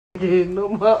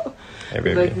Normal. Hey,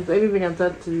 baby. Like it's anything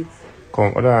attached to it.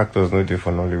 Come, other actors no do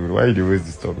for Nollywood. Why you always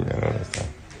disturb me? I don't understand.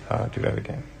 Do that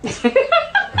again.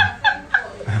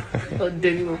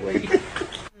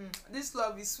 This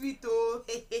love is sweet, oh.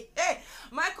 Hey,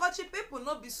 my country people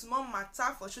not be small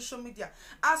matter for social media,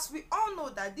 as we all know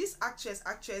that this actress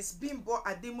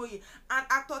BIMBO&TEMINI and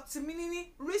actor H0tèl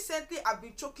recently have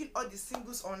been choking all the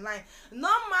singles online.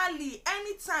 Normally,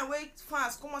 anytime when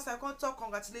fans come out and talk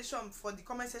congratulations for the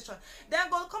comment section, then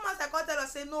go come out and tell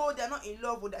us say no, they're not in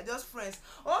love, or they're just friends.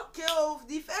 Okay, oh,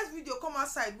 the first video come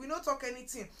outside, we don't talk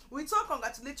anything. We talk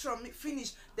congratulations,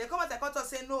 finish. They come out and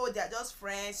say no, they're just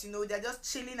friends, you know, they're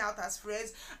just chilling out as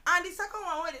friends. And the second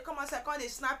one, when they come outside, they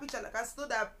snap picture like as though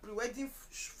that pre-wedding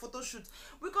photo shoot,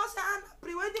 because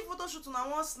pre-wedding photo shoot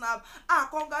on one snap.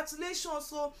 Congratulations,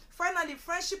 so finally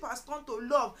friendship has turned to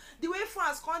love. The way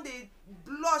fans come, they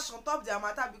blush on top their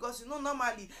matter, because you know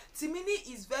normally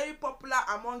H0tèl is very popular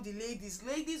among the ladies.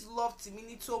 Ladies love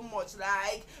H0tèl so much,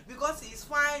 like because he's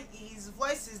fine, his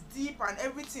voice is deep and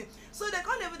everything. So they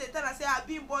can't even tell us say,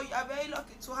 Bimbo, you are very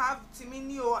lucky to have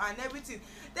H0tèl and everything.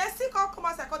 They still come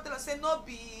out and tell us say no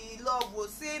be love, or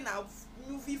say now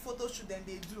movie photo shoot then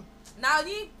they do. Now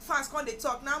the fans come they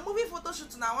talk now movie photo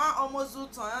shoot now one almost do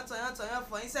Toyon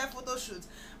for inside photo shoot,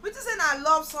 which is saying I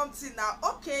love something now.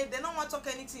 Okay, they don't want to talk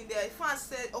anything there. Fans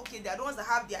said okay, they are the ones that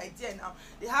have the idea now.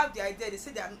 They have the idea, they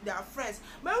say they are friends.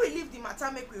 When we leave the matter,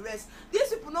 make we rest. These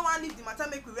people don't want to leave the matter,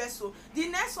 make we rest. So the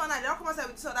next one, and they'll come outside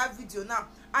with this other video now.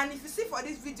 And if you see for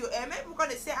this video, many people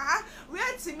they say, where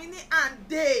H0tèl and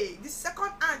they, the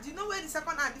second hand, you know where the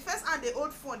second hand, the first hand they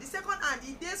hold phone, the second hand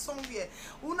is there somewhere.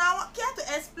 We now care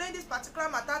to explain this particular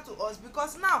matter to us,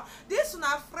 because now this one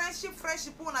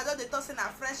friendship, when I just they talk saying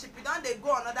friendship, we don't they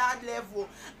go another level.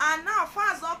 And now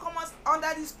fans don't come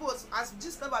under this post, as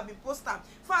just never been posted.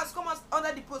 Fans come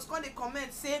under the post, come they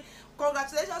comment say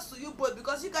congratulations to you both,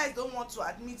 because you guys don't want to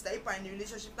admit that you are in a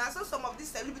relationship. Now so some of these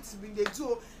celebrities bring they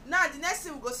do. Now the next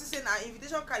thing we go see say now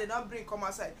invitation card they don't bring come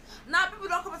outside. Now people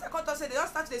don't come outside come say they don't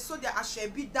start to show their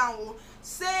ashrebi down.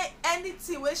 Say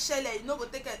anything where Shelley you know go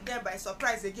take them by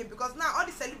surprise again, because now all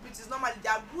the celebrities normally they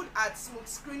are good at smoke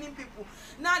screening people.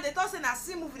 Now they thought say na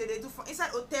see movie that they do for inside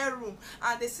hotel room,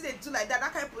 and they see they do like that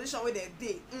kind of position where they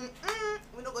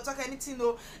we don't go talk anything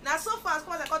no. Now so far as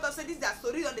come out and say this their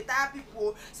story on the tire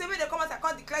people. Say when they come out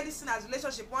and declare this thing as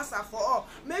relationship once and for all.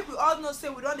 Make we all know say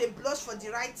we don't they blush for the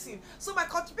right thing. So my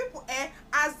country people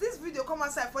as this video come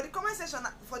outside for the comment section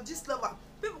for this lover,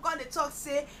 people come they talk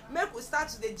say make we start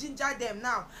to the ginger them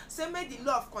now. Say make the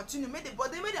love continue, make the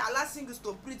but they may allow singles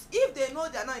to breathe. If they know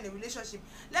they are not in a relationship,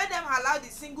 let them allow the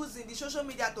singles in the social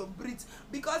media to breathe,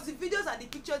 because the videos and the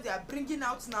pictures they are bringing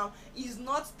out now is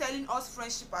not telling us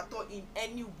friendship at all in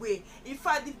any way. In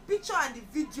fact, the picture and the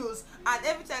videos and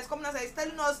everything is coming outside is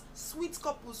telling us sweet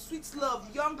couples, sweet love,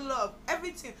 young love,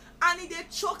 everything, and they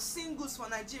choke singles for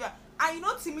Nigeria. And you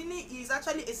know H0tèl is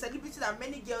actually a celebrity that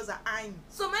many girls are eyeing.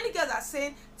 So many girls are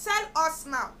saying, tell us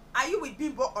now, are you with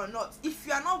Bimbo or not? If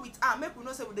you are not with her, make we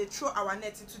know say we they throw our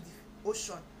net into the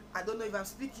ocean. I don't know if I'm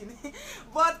speaking.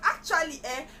 But actually,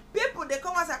 people they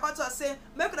come out and come to us say,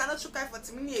 make we not choke for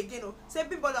H0tèl again. Say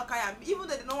Bimbo don't care, even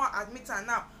though they don't want to admit her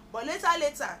now. But later,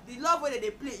 the love where they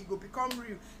play, it will become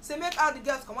real. Say make all the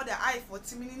girls come out their eye for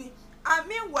H0tèl. And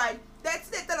meanwhile, they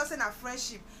tell us in our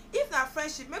friendship. If na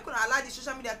friendship, make una allow the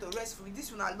social media to rest free.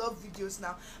 This una love videos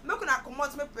now. Make una come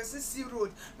out, make person see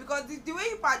road. Because the way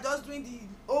people are just doing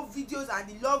the old videos and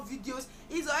the love videos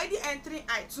is already entering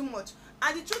eye too much.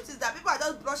 And the truth is that people are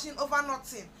just brushing over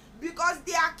nothing, because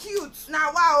they are cute.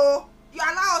 Now wow, you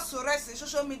allow us to rest in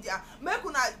social media. Make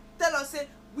una tell us say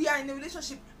we are in a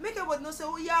relationship. Make everybody know say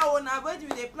oh yeah, oh now where do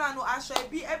they plan? Oh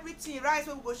ashrebi everything right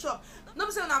when we go shop. No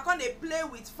be say una come dey play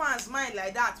with fans mind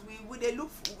like that. We dey look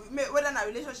whether na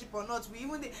relationship or not.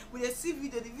 We dey see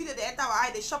video, the video they enter our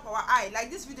eye, they shop our eye. Like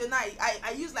this video now,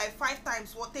 I use like 5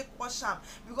 times what take wash am,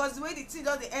 because the way the thing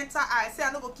just dey enter eye, say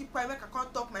I no go keep quiet, make I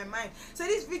can't talk my mind. So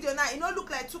this video now, it no look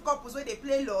like two couples where they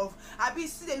play love. I be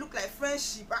see they look like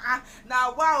friendship.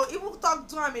 Now wow, even talk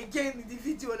to am again in the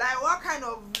video. Like what kind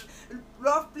of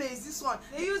love play is this one?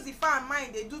 They use the fan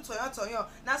mind, they do Toyon.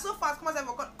 Now so fast come out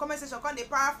for comment section, come they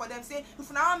power for them say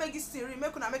if una want make this thing real,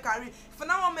 make una make a real. If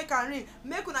una want make a real,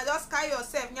 make una just carry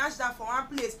yourself nyash down for one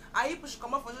place, and you push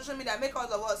come up for social media, make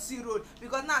all of us see road.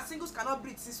 Because now singles cannot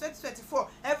breathe since 2024.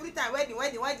 Every time wedding,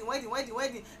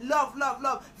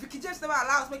 love. Vicky James never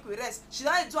allows make we rest. She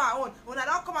don't do her own. When I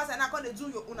don't come outside, now come they do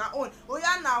your own. Oh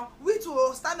yeah, now we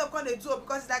too stand up, come they do,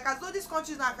 because like as though this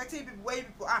country is not affecting people where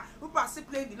people are. People are still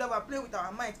playing the love we are playing with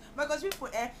our minds. Because people,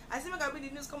 I see make I bring the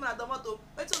news coming at the motto.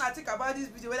 Wait till I think about this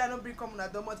video whether I don't bring coming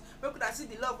at the motto. We could see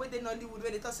the love where they Nollywood,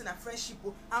 where they talk in a friendship,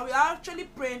 and we are actually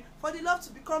praying for the love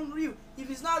to become real. If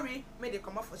it's not real, may they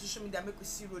come up for social media, make we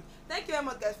see road. Thank you very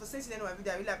much, guys, for seeing my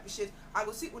video. I really appreciate it. I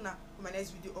will see una for my next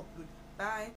video upload. Bye.